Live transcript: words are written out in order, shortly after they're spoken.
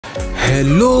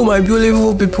Hello my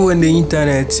beautiful people in the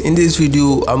internet. In this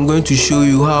video I'm going to show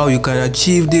you how you can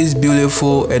achieve this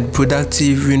beautiful and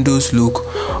productive Windows look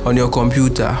on your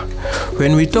computer.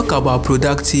 When we talk about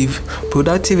productive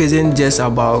isn't just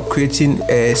about creating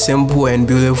a simple and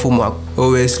beautiful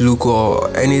macOS look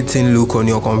or anything look on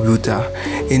your computer.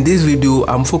 In this video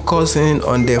I'm focusing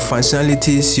on the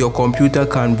functionalities your computer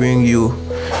can bring you,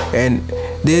 and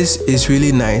this is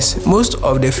really nice. Most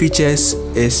of the features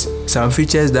is some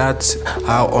features that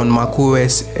are on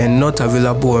macOS and not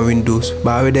available on Windows,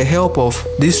 but with the help of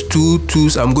these two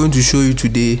tools I'm going to show you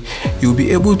today, you'll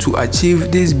be able to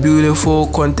achieve this beautiful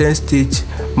content stage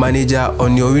manager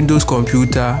on your Windows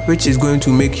computer, which is going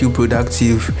to make you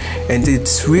productive, and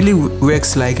it really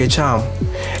works like a charm.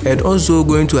 And also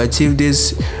going to achieve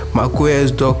this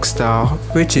macOS dock style,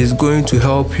 which is going to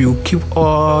help you keep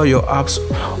all your apps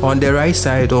on the right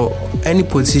side or any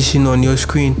position on your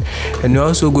screen. And you're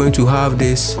also going to have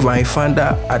this My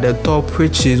Finder at the top,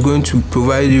 which is going to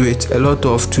provide you with a lot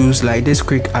of tools like this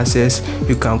quick access.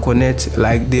 You can connect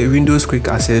like the Windows quick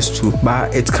access tool,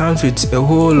 but it comes with a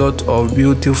whole lot of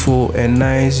beautiful and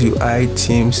nice UI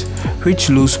themes, which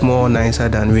looks more nicer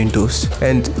than Windows.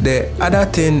 And the other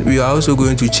thing we are also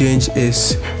going to change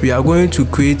is we are going to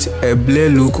create a blur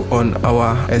look on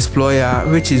our Explorer,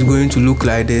 which is going to look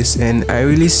like this, and I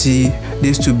really see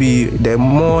this to be the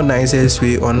more nicest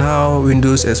way on how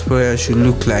Windows Explorer should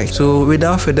look like. So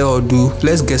without further ado,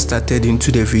 let's get started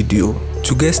into the video.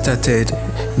 To get started,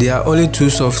 there are only two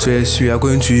softwares we are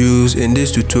going to use in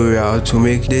this tutorial to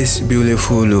make this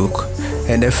beautiful look.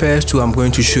 And the first two I'm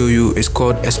going to show you is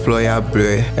called Explorer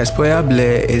Blur. Explorer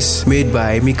Blur is made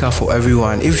by Mika for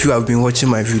everyone. If you have been watching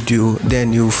my video,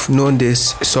 then you've known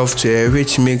this software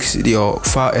which makes your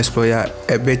file Explorer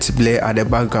a bit blur at the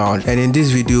background. And in this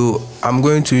video, I'm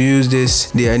going to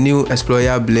use their new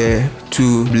Explorer Blur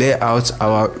to blur out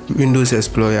our Windows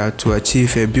Explorer to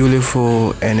achieve a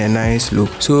beautiful and a nice look.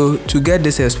 So to get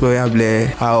this Explorer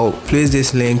Blur, I'll place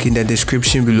this link in the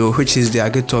description below, which is their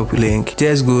GitHub link.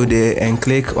 Just go there and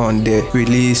click on the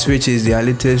release, which is their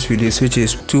latest release, which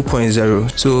is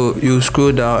 2.0. So you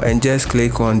scroll down and just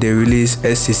click on the release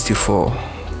S64.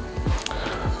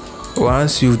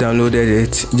 Once you've downloaded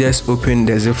it, just open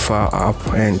the zip file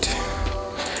app and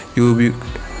you will be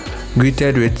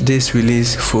greeted with this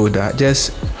release folder.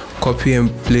 Just copy and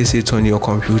place it on your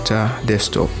computer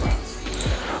desktop.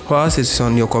 Once it's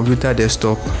on your computer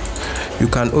desktop, you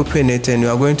can open it and you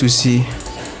are going to see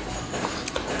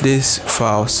these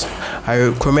files. I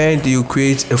recommend you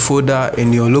create a folder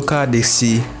in your local disk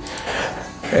C.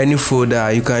 Any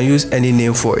folder, you can use any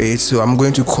name for it. So I'm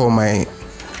going to call my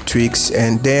tweaks,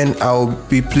 and then I'll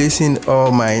be placing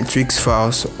all my tweaks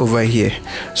files over here.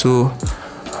 So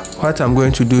what I'm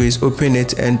going to do is open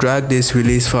it and drag this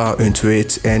release file into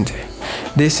it, and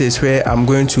this is where I'm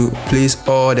going to place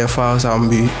all the files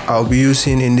I'll be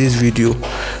using in this video,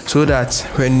 so that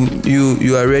when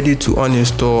you are ready to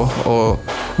uninstall or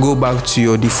go back to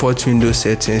your default Windows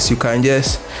settings, you can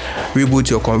just reboot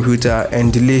your computer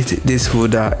and delete this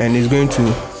folder, and it's going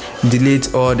to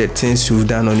delete all the things you've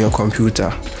done on your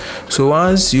computer. So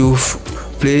once you've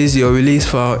place your release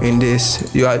file in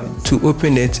this, you are to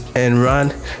open it and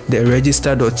run the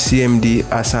register.cmd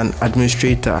as an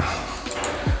administrator.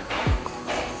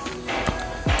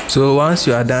 So once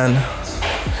you are done,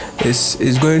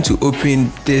 it's going to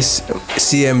open this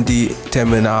CMD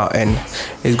terminal and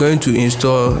it's going to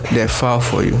install the file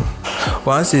for you.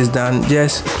 Once it's done,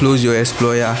 just close your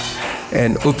Explorer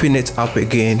and open it up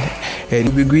again, and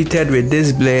you'll be greeted with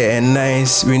this blur and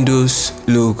nice Windows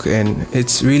look, and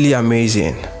it's really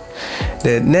amazing.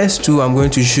 The next tool I'm going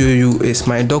to show you is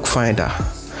my Dock Finder.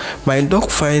 My Dock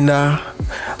Finder,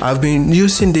 I've been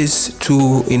using this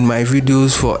tool in my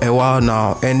videos for a while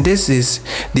now, and this is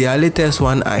the latest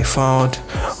one I found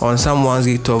on someone's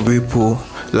GitHub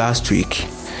repo last week.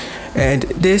 And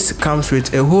this comes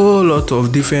with a whole lot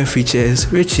of different features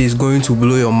which is going to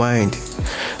blow your mind.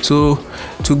 So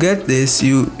to get this,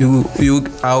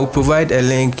 I'll provide a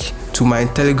link to my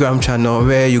Telegram channel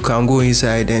where you can go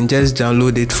inside and just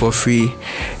download it for free.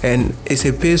 And it's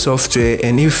a paid software,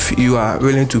 and if you are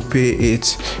willing to pay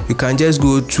it, you can just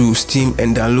go to Steam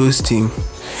and download Steam,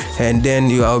 and then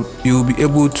you'll be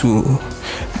able to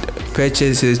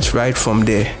purchase it right from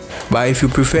there. But if you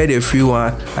prefer the free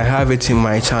one, I have it in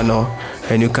my channel,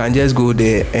 and you can just go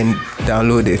there and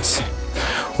download it.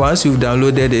 Once you've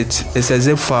downloaded it, it's a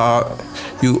zip file.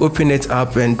 You open it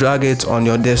up and drag it on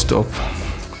your desktop.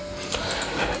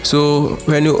 So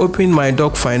when you open my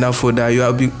Dock Finder folder, you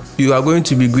are going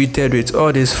to be greeted with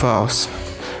all these files.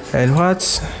 And what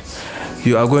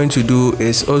you are going to do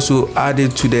is also add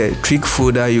it to the trick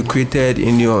folder you created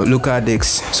in your local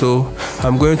disk. So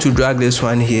I'm going to drag this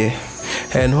one here,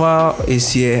 and while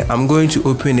it's here, I'm going to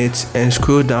open it and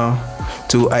scroll down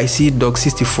to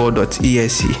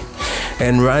icdoc64.exe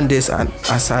and run this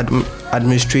as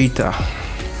administrator.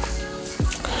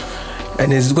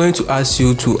 And it's going to ask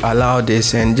you to allow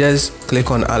this, and just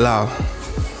click on allow.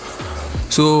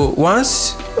 So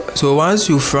once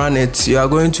you've run it, you are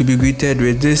going to be greeted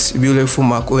with this beautiful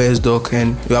macOS dock,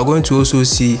 and you are going to also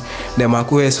see the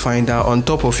macOS Finder on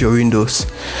top of your windows.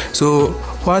 So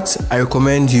what I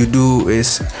recommend you do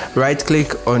is right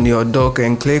click on your dock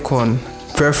and click on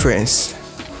preference.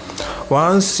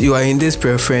 Once you are in this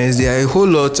preference, there are a whole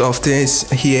lot of things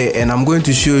here, and I'm going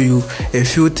to show you a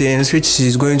few things which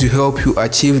is going to help you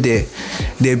achieve the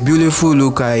beautiful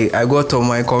look I got on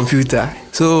my computer.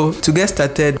 So to get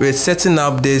started with setting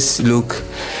up this look,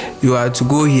 you have to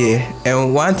go here,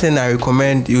 and one thing I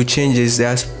recommend you change is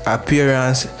the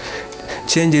appearance.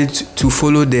 Change it to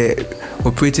follow the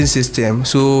operating system.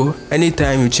 So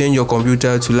anytime you change your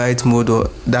computer to light mode or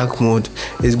dark mode,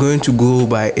 it's going to go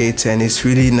by it, and it's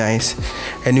really nice.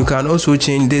 And you can also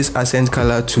change this accent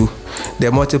color to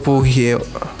the multiple here,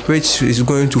 which is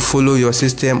going to follow your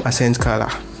system accent color.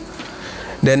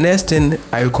 The next thing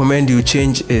I recommend you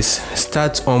change is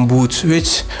start on boot,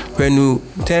 which when you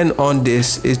turn on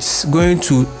this, it's going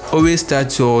to always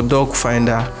start your dock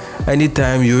finder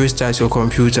anytime you restart your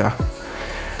computer.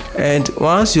 And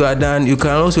once you are done, you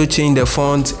can also change the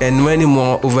font and many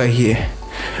more over here.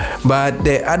 But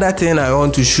the other thing I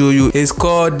want to show you is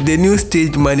called the new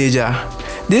stage manager.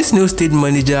 This new stage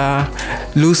manager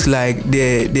looks like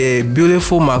the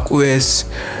beautiful macOS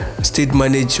state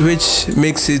manager, which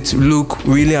makes it look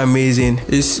really amazing.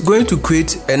 It's going to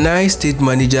create a nice state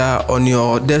manager on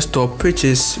your desktop, which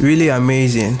is really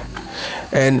amazing.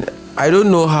 And I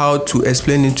don't know how to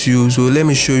explain it to you, so let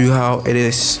me show you how it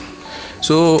is.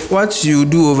 So what you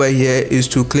do over here is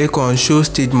to click on show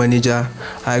state manager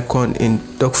icon in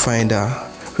dock finder,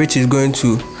 which is going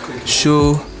to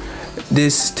show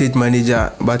this state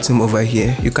manager button over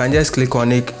here. You can just click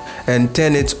on it and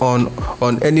turn it on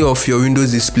any of your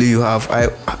Windows display you have.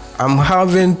 I'm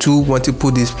having two multiple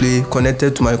display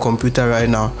connected to my computer right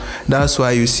now. That's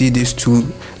why you see these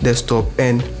two desktop,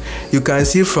 and you can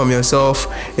see from yourself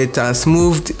it has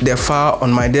moved the file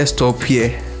on my desktop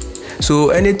here.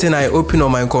 So anything I open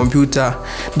on my computer,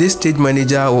 this stage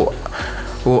manager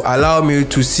will allow me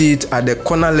to see it at the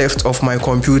corner left of my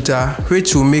computer,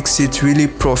 which will make it really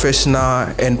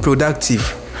professional and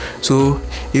productive. So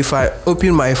if I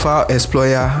open my file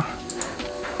explorer,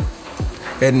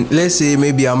 and let's say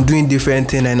maybe I'm doing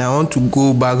different thing and I want to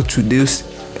go back to this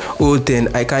old thing,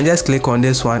 I can just click on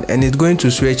this one and it's going to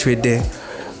switch with the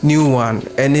new one,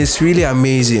 and it's really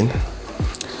amazing.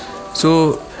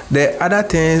 So the other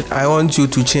thing I want you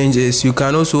to change is you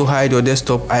can also hide your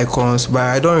desktop icons, but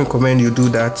I don't recommend you do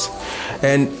that.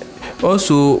 And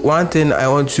also one thing I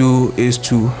want you is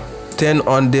to turn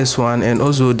on this one and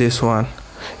also this one.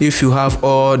 If you have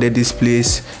all the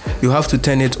displays, you have to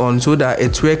turn it on so that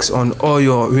it works on all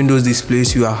your Windows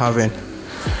displays you are having.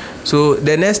 So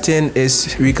the next thing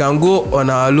is we can go on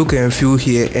our look and feel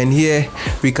here, and here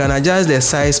we can adjust the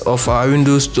size of our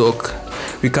Windows dock.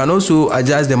 We can also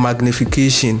adjust the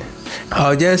magnification.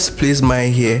 I'll just place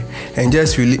mine here and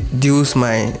just reduce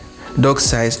my dock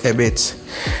size a bit.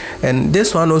 And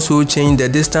this one also change the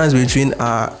distance between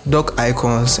our dock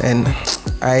icons, and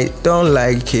I don't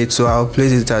like it, so I'll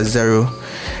place it at 0.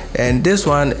 And this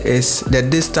one is the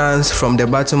distance from the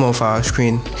bottom of our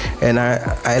screen, and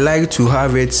I like to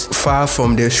have it far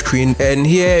from the screen. And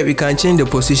here we can change the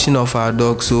position of our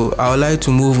dock, so I would like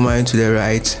to move mine to the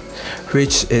right,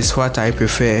 which is what I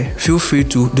prefer. Feel free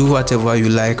to do whatever you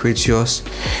like with yours.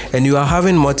 And you are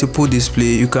having multiple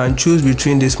display, you can choose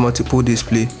between this multiple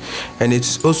display, and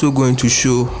it's also going to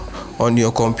show on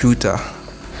your computer.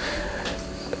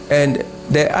 And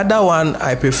the other one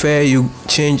I prefer you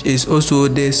change is also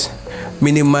this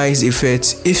minimize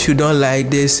effect. If you don't like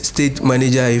this state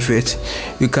manager effect,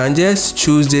 you can just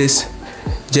choose this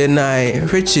Gen,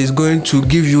 which is going to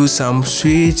give you some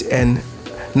sweet and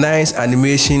nice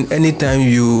animation anytime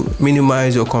you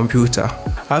minimize your computer.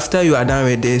 After you are done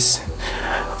with this,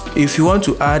 if you want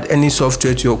to add any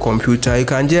software to your computer, you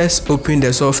can just open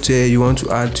the software you want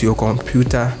to add to your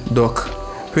computer dock,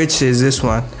 which is this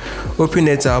one. Open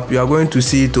it up, you are going to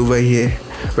see it over here.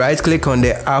 Right click on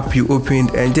the app you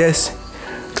opened and just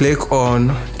click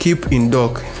on keep in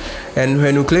dock. And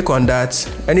when you click on that,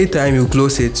 anytime you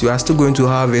close it, you are still going to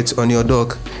have it on your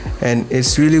dock, and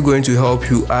it's really going to help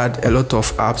you add a lot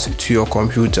of apps to your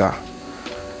computer.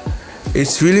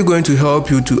 It's really going to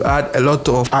help you to add a lot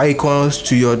of icons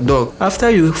to your dock. After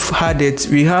you've had it,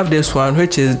 we have this one,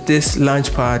 which is this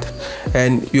launch pad,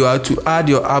 and you are to add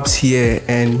your apps here,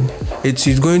 and it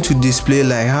is going to display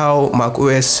like how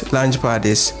macOS launchpad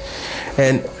is.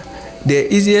 And the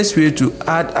easiest way to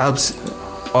add apps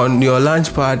on your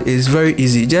launchpad is very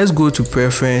easy. Just go to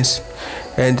preference,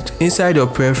 and inside your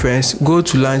preference go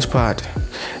to launchpad,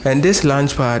 and this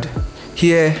launchpad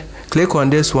here, click on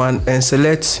this one and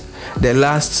select the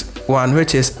last one,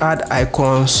 which is add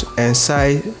icons and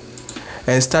side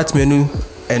and start menu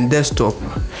and desktop.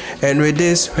 And with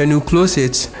this, when you close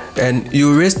it and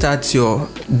you restart your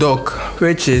dock,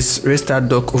 which is restart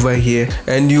dock over here,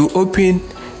 and you open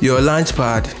your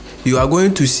launchpad, you are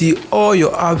going to see all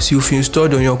your apps you've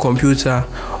installed on your computer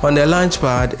on the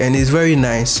launchpad, and it's very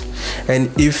nice.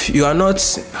 And if you are not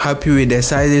happy with the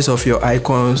sizes of your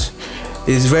icons,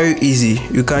 it's very easy.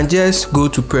 You can just go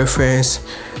to preference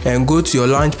and go to your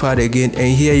launchpad again,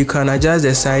 and here you can adjust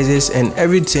the sizes and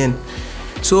everything.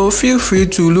 So feel free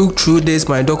to look through this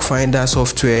my dock finder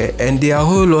software, and there are a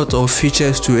whole lot of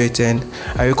features to it, and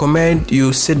I recommend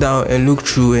you sit down and look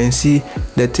through and see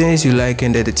the things you like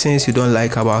and the things you don't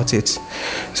like about it.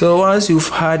 So once you've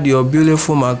had your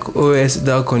beautiful macOS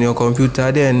dock on your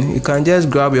computer, then you can just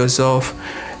grab yourself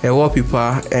a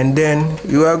wallpaper and then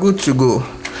you are good to go.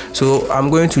 So I'm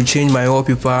going to change my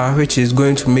wallpaper, which is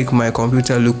going to make my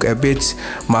computer look a bit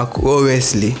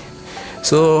macOS-ly.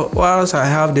 So whilst I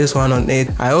have this one on it,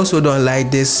 I also don't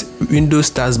like this Windows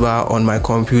taskbar on my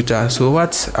computer. So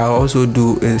what I also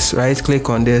do is right click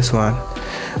on this one,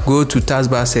 go to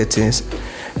taskbar settings,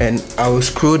 and I will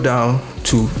scroll down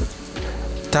to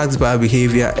taskbar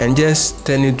behavior and just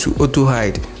turn it to auto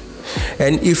hide.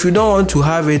 And if you don't want to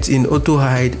have it in auto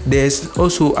hide, there's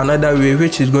also another way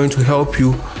which is going to help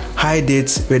you hide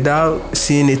it without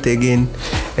seeing it again.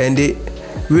 And the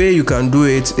way you can do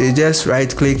it is just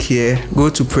right click here, go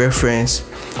to preference,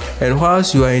 and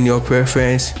whilst you are in your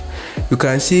preference, you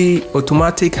can see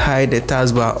automatic hide the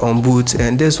taskbar on boot,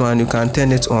 and this one you can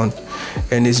turn it on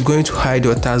and it's going to hide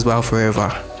your taskbar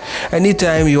forever.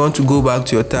 Anytime you want to go back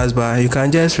to your taskbar, you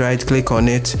can just right click on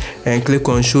it and click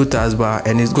on show taskbar,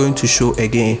 and it's going to show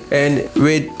again. And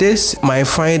with this my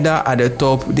finder at the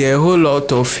top, there are a whole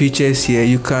lot of features here.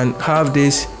 You can have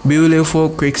this beautiful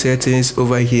quick settings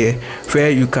over here where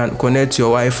you can connect your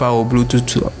Wi-Fi or Bluetooth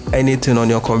to anything on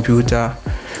your computer.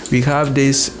 We have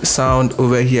this sound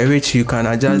over here, which you can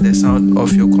adjust the sound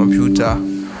of your computer.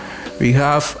 We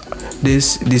have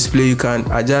this display, you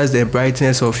can adjust the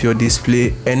brightness of your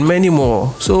display, and many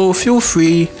more. So feel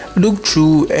free, look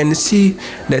through and see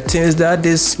the things that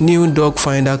this new dock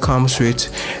finder comes with,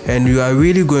 and you are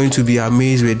really going to be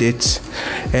amazed with it.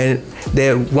 And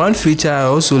the one feature I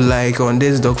also like on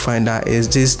this dock finder is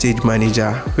this stage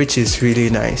manager, which is really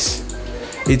nice.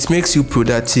 It makes you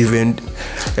productive and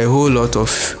a whole lot of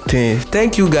things.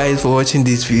 Thank you guys for watching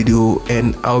this video,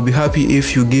 and I'll be happy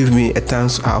if you give me a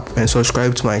thumbs up and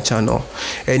subscribe to my channel.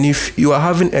 And if you are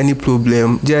having any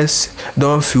problem, just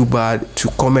don't feel bad to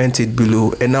comment it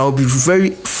below, and I'll be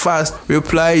very fast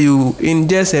reply you in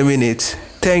just a minute.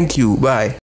 Thank you. Bye.